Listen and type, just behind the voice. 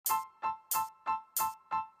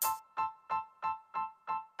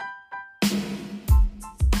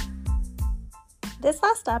This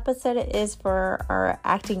last episode is for our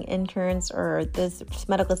acting interns or those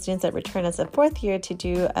medical students that return as a fourth year to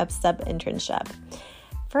do a sub-internship.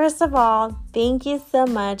 First of all, thank you so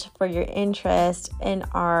much for your interest in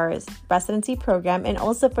our residency program and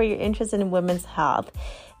also for your interest in women's health.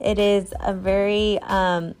 It is a very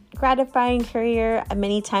gratifying career.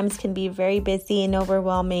 Many times can be very busy and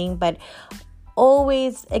overwhelming, but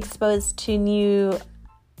always exposed to new,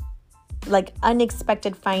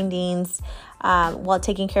 unexpected findings while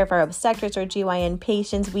taking care of our obstetrics or GYN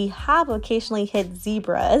patients. We have occasionally hit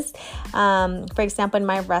zebras. For example, in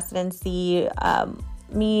my residency,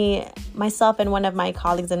 myself and one of my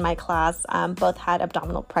colleagues in my class both had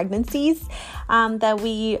abdominal pregnancies that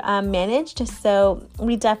we managed. So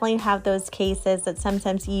we definitely have those cases that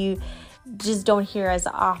sometimes you just don't hear as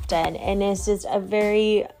often. And it's just a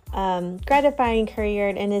very gratifying career,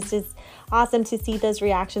 and it's just awesome to see those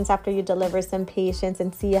reactions after you deliver some patients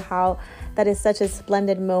and see how that is such a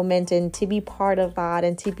splendid moment, and to be part of that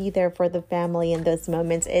and to be there for the family in those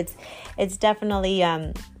moments. It's definitely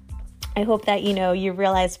I hope that you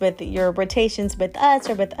realize with your rotations with us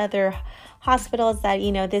or with other hospitals that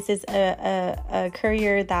this is a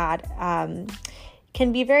career that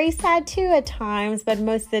can be very sad too at times, but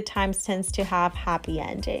most of the times tends to have happy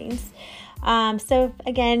endings. So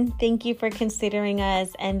again, thank you for considering us.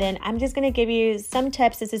 And then I'm just going to give you some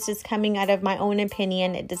tips. This is just coming out of my own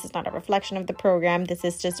opinion. This is not a reflection of the program. This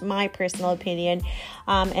is just my personal opinion.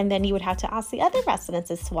 And then you would have to ask the other residents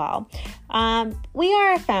as well. We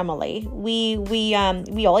are a family. We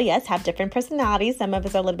all, yes, have different personalities. Some of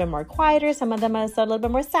us are a little bit more quieter. Some of them are a little bit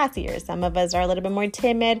more sassier. Some of us are a little bit more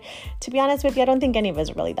timid. To be honest with you, I don't think any of us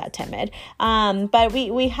are really that timid. But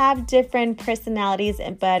we have different personalities,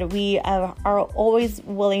 but we are always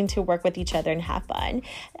willing to work with each other and have fun.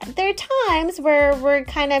 There are times where we're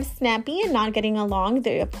kind of snappy and not getting along.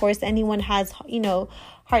 Of course, anyone has,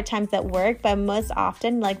 hard times at work, but most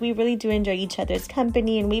often, we really do enjoy each other's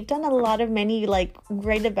company, and we've done many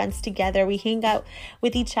great events together. We hang out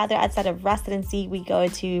with each other outside of residency. We go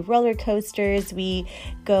to roller coasters. We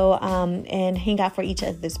go and hang out for each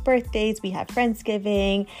other's birthdays. We have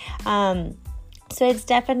Friendsgiving. So it's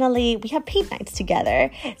definitely, we have paint nights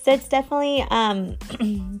together. So it's definitely a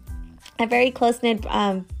very close-knit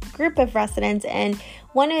group of residents. And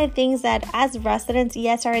one of the things that as residents,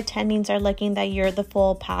 yes, our attendings are looking that you're the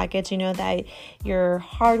full package, that you're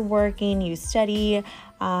hardworking, you study,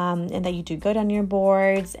 and that you do good on your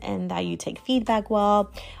boards, and that you take feedback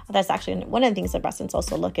well. That's actually one of the things that residents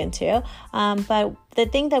also look into. But the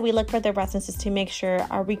thing that we look for the residents is to make sure,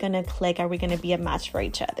 are we going to click? Are we going to be a match for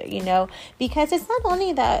each other? Because it's not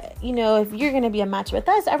only that, if you're going to be a match with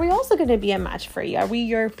us, are we also going to be a match for you? Are we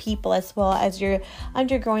your people as well as you're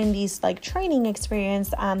undergoing these training experience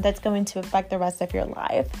that's going to affect the rest of your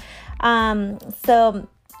life? So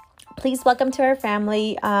please welcome to our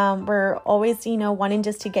family. We're always, wanting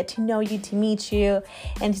just to get to know you, to meet you,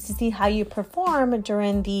 and to see how you perform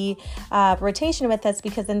during the rotation with us,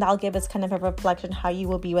 because then that'll give us kind of a reflection how you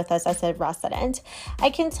will be with us as a resident. I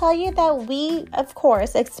can tell you that we, of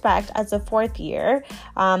course, expect as a fourth year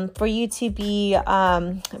for you to be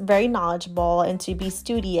very knowledgeable and to be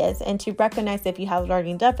studious and to recognize if you have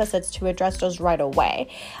learning deficits, to address those right away.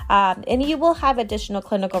 And you will have additional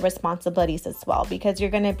clinical responsibilities as well, because you're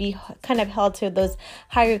going to be kind of held to those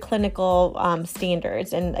higher clinical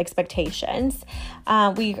standards and expectations.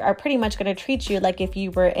 We are pretty much going to treat you like if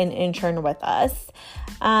you were an intern with us.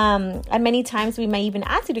 And many times we may even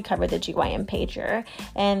ask you to cover the GYN pager,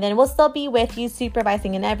 and then we'll still be with you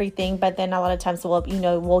supervising and everything. But then a lot of times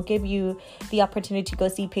we'll give you the opportunity to go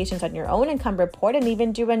see patients on your own and come report and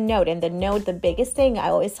even do a note. And the note, the biggest thing I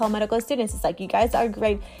always tell medical students is you guys are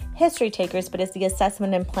great history takers, but it's the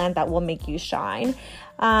assessment and plan that will make you shine.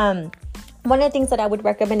 One of the things that I would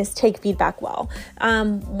recommend is take feedback well.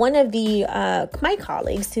 One of my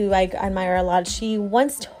colleagues who I admire a lot, she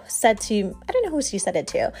once said to, I don't know who she said it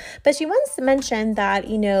to, but she once mentioned that,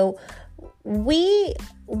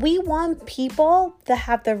 we want people to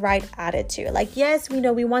have the right attitude. Yes, we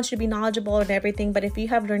know we want you to be knowledgeable and everything, but if you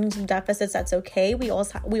have learning deficits, that's okay. We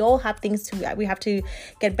all have things we have to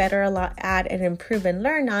get better a lot at and improve and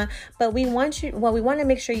learn on. But what we want to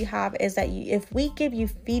make sure you have is that if we give you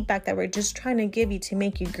feedback that we're just trying to give you to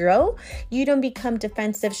make you grow, you don't become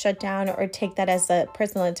defensive, shut down, or take that as a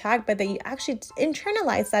personal attack, but that you actually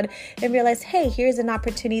internalize that and realize, hey, here's an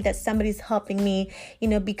opportunity that somebody's helping me,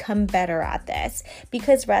 become better at this.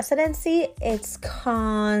 Because this residency, it's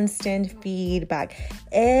constant feedback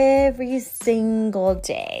every single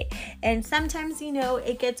day. And sometimes,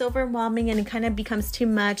 it gets overwhelming and it kind of becomes too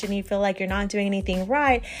much and you feel like you're not doing anything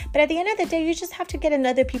right. But at the end of the day, you just have to get in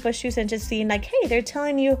other people's shoes and just see like, hey, they're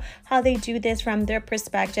telling you how they do this from their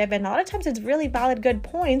perspective. And a lot of times it's really valid, good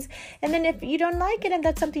points. And then if you don't like it and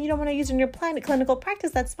that's something you don't want to use in your clinical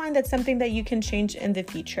practice, that's fine. That's something that you can change in the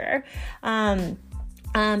future.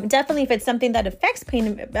 Definitely if it's something that affects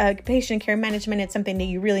patient care management, it's something that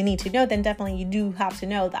you really need to know, then definitely you do have to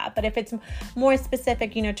know that. But if it's more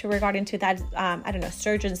specific, to regarding to that,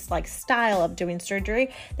 surgeon's like style of doing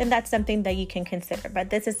surgery, then that's something that you can consider. But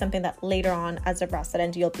this is something that later on as a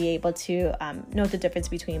resident, you'll be able to know the difference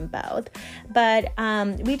between both. But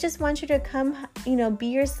we just want you to come, be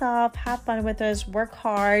yourself, have fun with us, work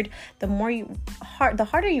hard. The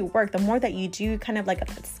harder you work, the more that you do kind of like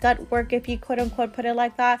a scut work, if you quote unquote put it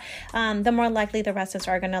like that, the more likely the residents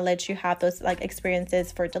are going to let you have those like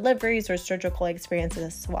experiences for deliveries or surgical experiences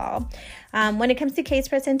as well. When it comes to case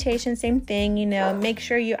presentation, same thing, make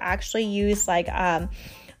sure you actually use like,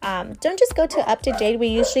 don't just go to up to date. We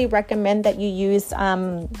usually recommend that you use,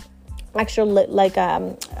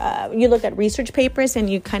 you look at research papers and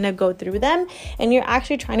you kind of go through them and you're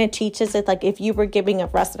actually trying to teach us it like if you were giving a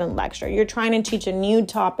resident lecture, you're trying to teach a new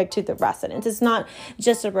topic to the residents. It's not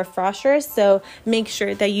just a refresher. So make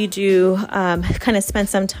sure that you do kind of spend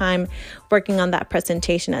some time working on that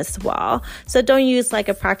presentation as well. So don't use like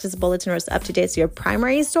a practice bulletin or up to date as your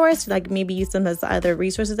primary source, like maybe use them as other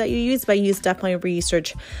resources that you use, but use definitely a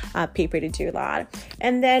research paper to do that.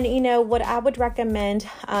 And then, what I would recommend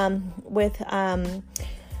with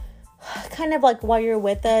kind of like while you're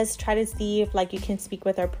with us, try to see if like you can speak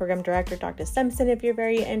with our program director, Dr. Simpson, if you're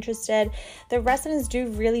very interested. The residents do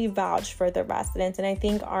really vouch for the residents, and I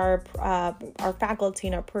think our faculty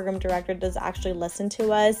and our program director does actually listen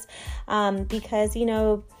to us because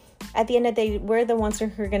at the end of the day, we're the ones who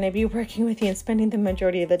are going to be working with you and spending the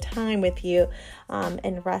majority of the time with you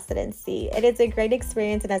in residency. It is a great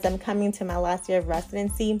experience, and as I'm coming to my last year of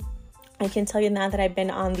residency, I can tell you now that I've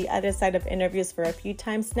been on the other side of interviews for a few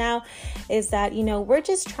times now, is that, we're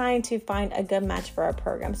just trying to find a good match for our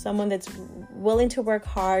program. Someone that's willing to work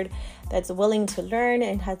hard, that's willing to learn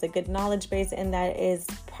and has a good knowledge base, and that is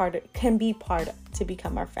can be part to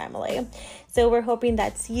become our family. So we're hoping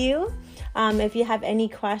that's you. If you have any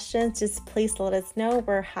questions, just please let us know.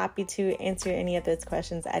 We're happy to answer any of those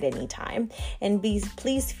questions at any time. And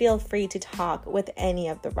please feel free to talk with any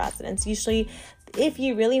of the residents. Usually, if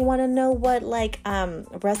you really want to know what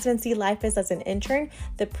residency life is as an intern,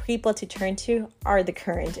 the people to turn to are the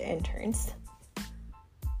current interns.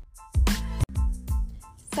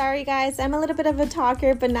 Sorry guys, I'm a little bit of a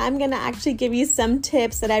talker, but now I'm going to actually give you some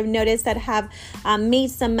tips that I've noticed that have made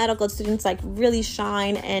some medical students like really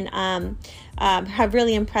shine and have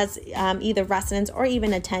really impressed either residents or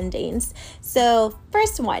even attendings. So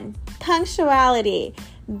first one, punctuality.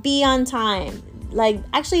 Be on time.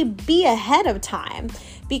 Actually be ahead of time.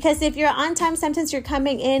 Because if you're on time, sometimes you're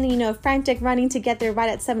coming in, frantic, running to get there right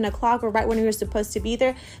at 7 o'clock or right when you're supposed to be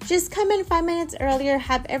there. Just come in 5 minutes earlier,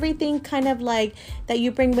 have everything kind of like that you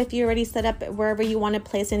bring with you already set up wherever you want to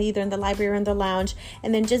place it, either in the library or in the lounge,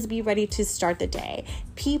 and then just be ready to start the day.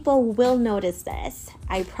 People will notice this.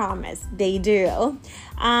 I promise they do.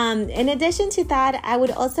 In addition to that, I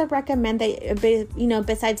would also recommend that,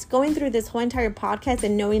 besides going through this whole entire podcast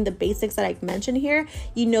and knowing the basics that I've mentioned here,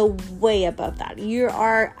 way above that. You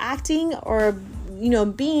are acting or,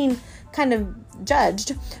 being kind of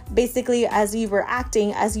judged basically as you were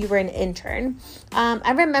acting, as you were an intern.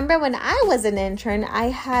 I remember when I was an intern, I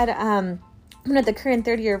had one of the current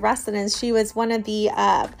third-year residents. She was one of the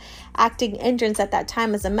acting interns at that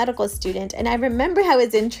time as a medical student. And I remember I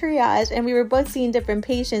was in triage and we were both seeing different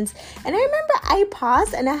patients. And I remember I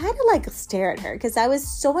paused and I had to stare at her because I was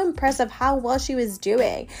so impressed of how well she was doing.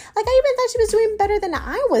 I even thought she was doing better than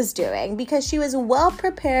I was doing because she was well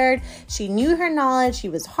prepared. She knew her knowledge. She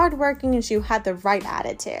was hardworking and she had the right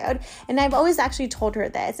attitude. And I've always actually told her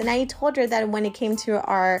this. And I told her that when it came to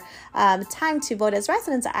our time to vote as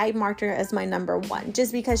residents, I marked her as my number one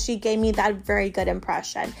just because she gave me that very good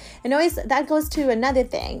impression. And always that goes to another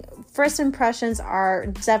thing. First impressions are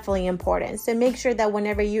definitely important. So make sure that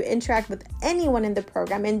whenever you interact with anyone in the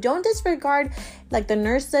program, and don't disregard the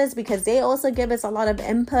nurses because they also give us a lot of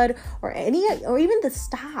input, or even the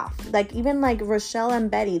staff, even Rochelle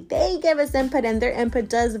and Betty, they give us input and their input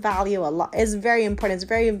does value a lot. It's very important. It's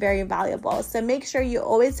very, very valuable. So make sure you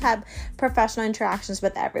always have professional interactions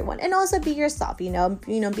with everyone and also be yourself, be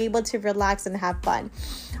able to relax relax and have fun.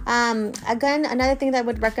 Again, another thing that I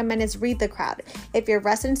would recommend is read the crowd. If your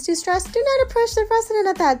resident's too stressed, do not approach the resident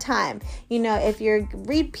at that time. If you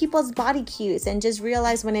read people's body cues and just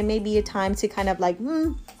realize when it may be a time to kind of like,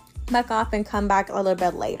 back off and come back a little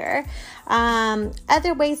bit later.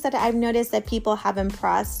 Other ways that I've noticed that people have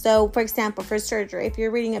impressed. So for example, for surgery, if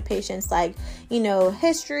you're reading a patient's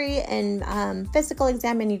history and physical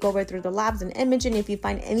exam, and you go over through the labs and imaging, if you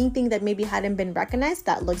find anything that maybe hadn't been recognized,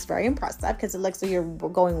 that looks very impressive, because it looks like you're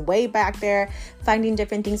going way back there, finding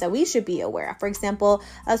different things that we should be aware of. For example,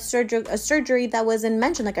 a surgery that wasn't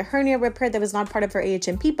mentioned, like a hernia repair that was not part of her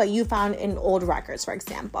AHMP, but you found in old records, for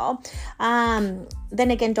example. Then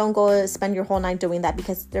again, don't go spend your whole night doing that,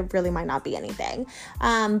 because there really might not be anything.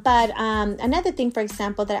 But another thing, for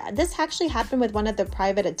example, that this actually happened with one of the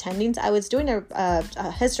private attendings. I was doing a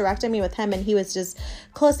hysterectomy with him, and he was just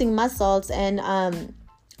closing muscles, and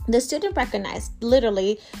the student recognized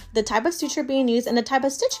literally the type of suture being used and the type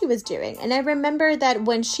of stitch he was doing. And I remember that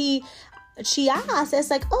when she asked, it's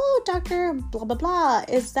like, "Oh, doctor, blah blah blah,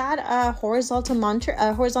 is that a horizontal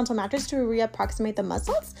mattress to reapproximate the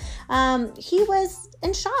muscles?" He was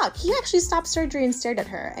in shock. He actually stopped surgery and stared at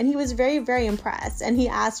her, and he was very, very impressed. And he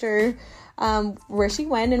asked her where she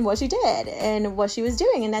went and what she did and what she was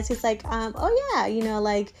doing, and that's just like, oh yeah, he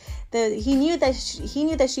knew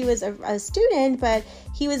that she was a student, but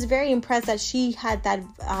he was very impressed that she had that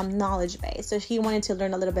knowledge base. So he wanted to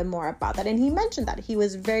learn a little bit more about that, and he mentioned that he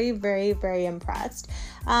was very, very, very impressed.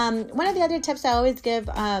 One of the other tips I always give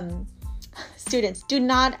students: do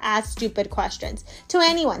not ask stupid questions to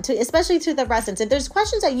anyone, especially to the residents. If there's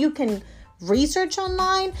questions that you can research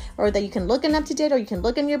online, or that you can look in up to date, or you can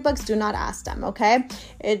look in your books, do not ask them, okay?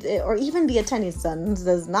 Or even the attendees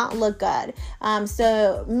does not look good.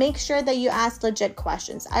 So make sure that you ask legit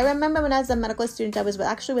questions. I remember when I was a medical student, I was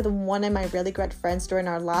actually with one of my really good friends during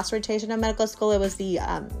our last rotation of medical school. It was the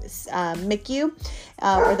MICU,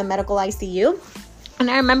 or the medical ICU. And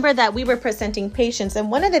I remember that we were presenting patients, and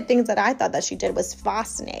one of the things that I thought that she did was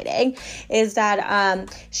fascinating is that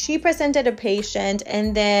she presented a patient,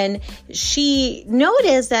 and then she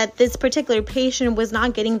noticed that this particular patient was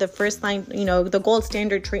not getting the first line, the gold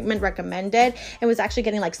standard treatment recommended, and was actually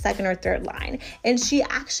getting like second or third line. And she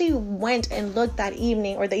actually went and looked that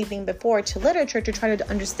evening or the evening before to literature to try to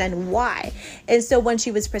understand why. And so when she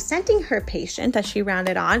was presenting her patient that she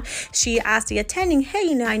rounded on, she asked the attending,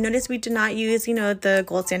 "Hey, I noticed we did not use, the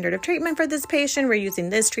gold standard of treatment for this patient. We're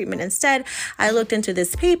using this treatment instead. I looked into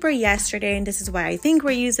this paper yesterday, and this is why I think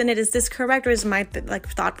we're using it. Is this correct, or is my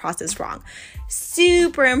thought process wrong?"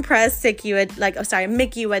 Super impressed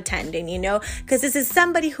MICU attending, because this is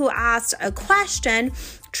somebody who asked a question,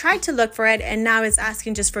 tried to look for it, and now is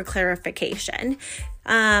asking just for clarification.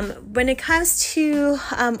 When it comes to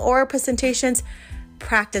oral presentations,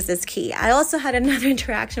 practice is key. I also had another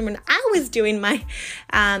interaction when I was doing my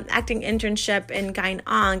acting internship in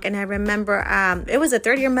Gyn-Onc, and I remember it was a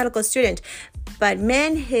third-year medical student, but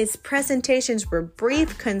man, his presentations were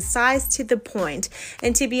brief, concise, to the point.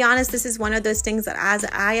 And to be honest, this is one of those things that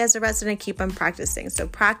as a resident keep on practicing. So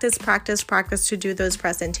practice to do those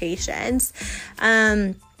presentations.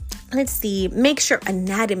 Let's see, make sure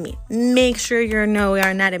you know your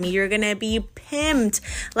anatomy. You're going to be pimped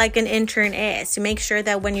like an intern is, to make sure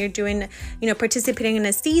that when you're doing, participating in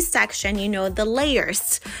a C-section, the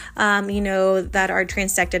layers, that are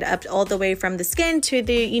transected up all the way from the skin to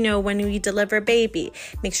the, when we deliver baby.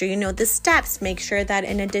 Make sure you know the steps. Make sure that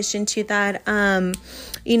in addition to that, for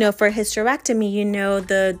hysterectomy,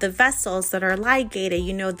 the vessels that are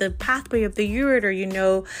ligated, the pathway of the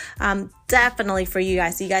ureter, definitely for you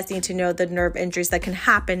guys need to know the nerve injuries that can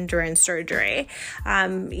happen during surgery.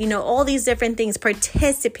 All these different things,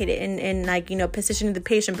 participate in positioning the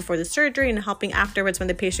patient before the surgery and helping afterwards when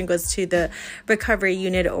the patient goes to the recovery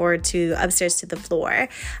unit or to upstairs to the floor.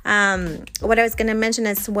 What I was going to mention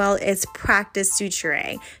as well is practice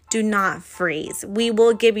suturing. Do not freeze. We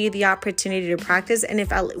will give you the opportunity to practice, and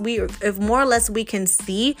if more or less we can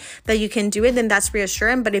see that you can do it, then that's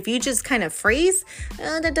reassuring. But if you just kind of freeze,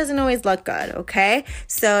 that doesn't always look good, okay?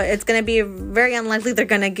 So it's going to be very unlikely they're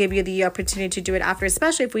going to give you the opportunity to do it after,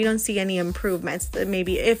 especially if we don't see any improvements.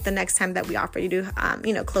 Maybe if the next time that we offer you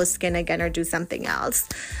to, close skin again or do something else.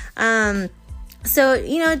 So,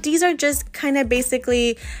 these are just kind of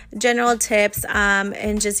basically general tips,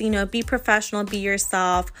 and just, be professional, be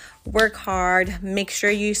yourself, work hard, make sure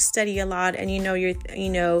you study a lot, and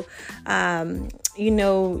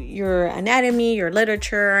your anatomy, your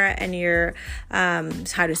literature, and your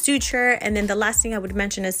how to suture. And then the last thing I would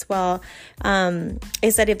mention as well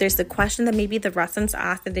is that if there's a question that maybe the residents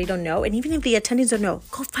ask that they don't know, and even if the attendees don't know,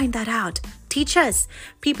 go find that out. teach us.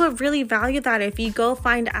 People really value that. If you go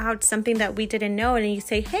find out something that we didn't know and you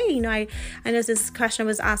say, hey, I know this question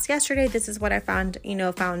was asked yesterday. This is what I found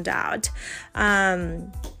out.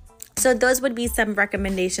 So those would be some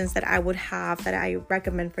recommendations that I would have that I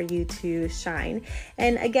recommend for you to shine.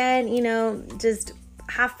 And again, just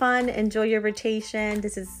have fun, enjoy your rotation.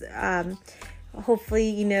 This is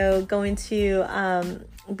hopefully, going to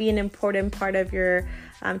be an important part of your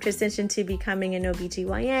transition to becoming an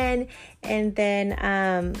OBGYN. And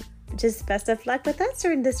then just best of luck with us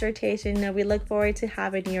during this rotation. We look forward to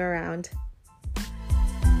having you around.